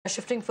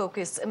Shifting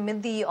focus,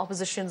 amid the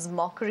opposition's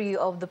mockery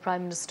of the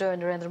Prime Minister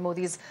Narendra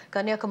Modi's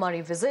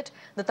Kanyakumari visit,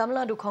 the Tamil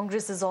Nadu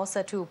Congress is all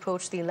set to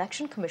approach the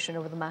Election Commission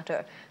over the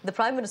matter. The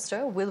Prime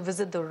Minister will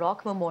visit the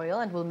Rock Memorial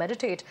and will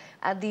meditate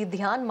at the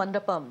Dhyan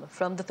Mandapam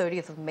from the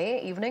 30th of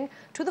May evening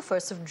to the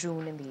 1st of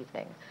June in the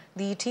evening.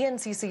 The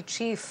TNCC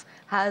chief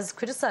has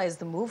criticized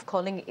the move,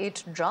 calling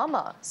it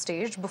drama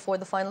staged before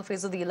the final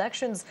phase of the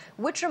elections,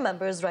 which,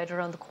 remember, is right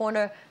around the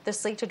corner. They're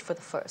slated for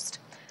the 1st.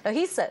 Now,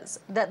 he says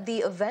that the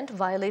event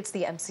violates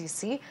the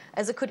MCC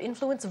as it could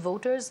influence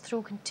voters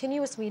through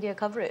continuous media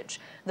coverage.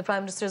 The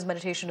Prime Minister's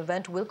meditation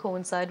event will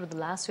coincide with the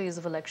last phase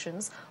of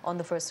elections on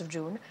the 1st of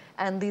June,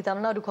 and the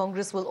Tamil Nadu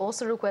Congress will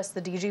also request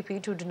the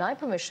DGP to deny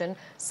permission,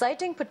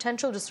 citing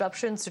potential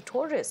disruptions to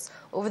tourists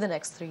over the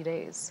next 3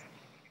 days.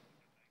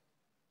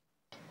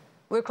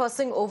 We're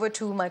crossing over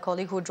to my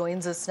colleague who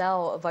joins us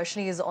now.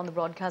 Varshini is on the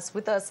broadcast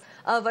with us.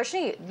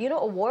 Varshini,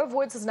 a war of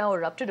words has now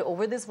erupted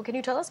over this. Can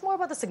you tell us more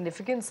about the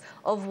significance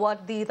of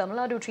what the Tamil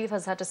Nadu chief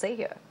has had to say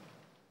here?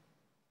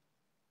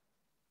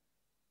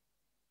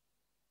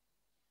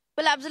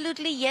 Well,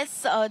 absolutely,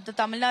 yes. The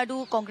Tamil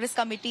Nadu Congress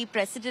Committee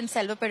President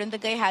Selva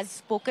Perundagai has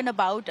spoken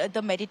about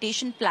the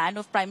meditation plan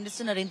of Prime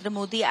Minister Narendra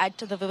Modi at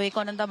the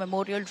Vivekananda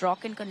Memorial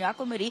Rock in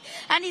Kanyakumari.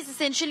 And he's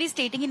essentially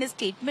stating in his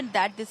statement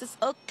that this is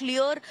a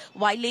clear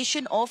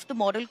violation of the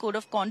moral code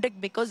of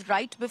conduct, because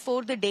right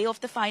before the day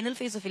of the final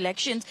phase of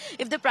elections,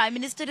 if the Prime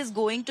Minister is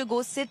going to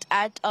go sit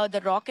at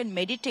the rock and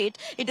meditate,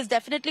 it is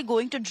definitely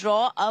going to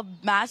draw a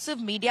massive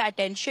media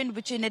attention,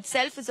 which in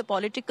itself is a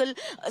political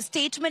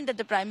statement that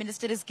the Prime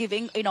Minister is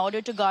giving in order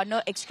to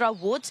garner extra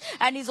votes.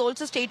 And he's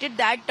also stated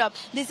that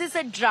this is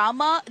a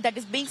drama that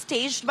is being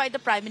staged by the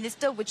Prime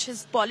Minister, which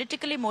is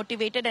politically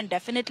motivated and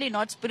definitely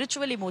not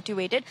spiritually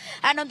motivated.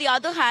 And on the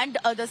other hand,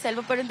 the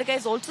Selva Perundagai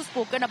has also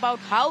spoken about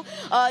how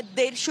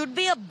there should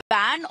be a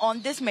ban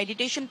on this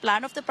meditation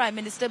plan of the Prime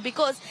Minister,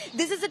 because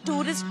this is a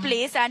tourist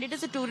place and it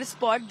is a tourist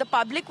spot. The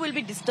public will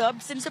be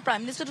disturbed since the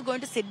Prime Minister is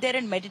going to sit there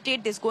and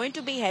meditate. There's going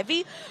to be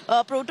heavy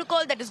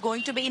protocol that is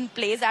going to be in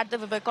place at the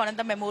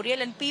Vivekananda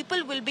Memorial, and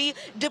people will be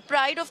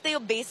deprived of their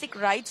basic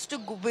rights to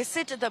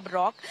visit the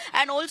rock.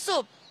 And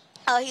also,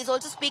 he's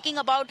also speaking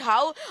about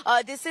how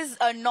this is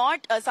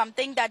not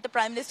something that the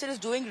Prime Minister is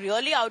doing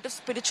really out of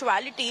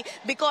spirituality,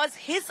 because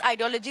his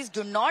ideologies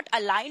do not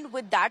align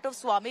with that of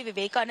Swami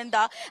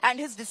Vivekananda, and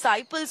his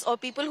disciples or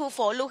people who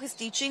follow his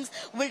teachings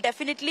will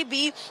definitely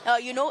be,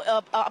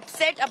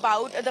 upset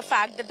about the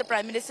fact that the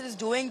Prime Minister is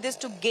doing this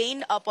to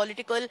gain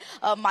political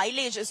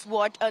mileage, is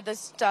what the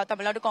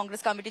Tamil Nadu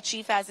Congress Committee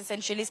chief has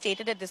essentially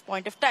stated at this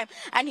point of time.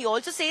 And he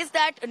also says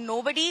that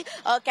nobody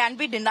can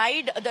be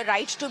denied the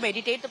right to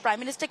meditate. The Prime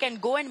Minister can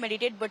go and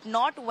meditate, but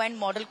not when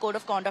model code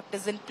of conduct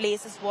is in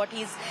place, is what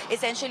he's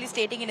essentially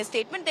stating in his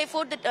statement.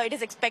 Therefore, it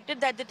is expected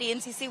that the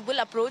TNCC will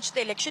approach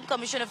the Election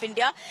Commission of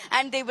India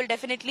and they will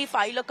definitely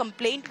file a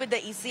complaint with the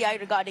ECI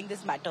regarding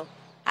this matter,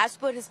 as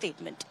per his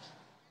statement.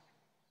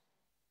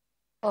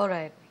 All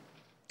right.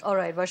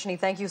 Varshini,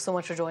 thank you so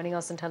much for joining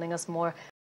us and telling us more.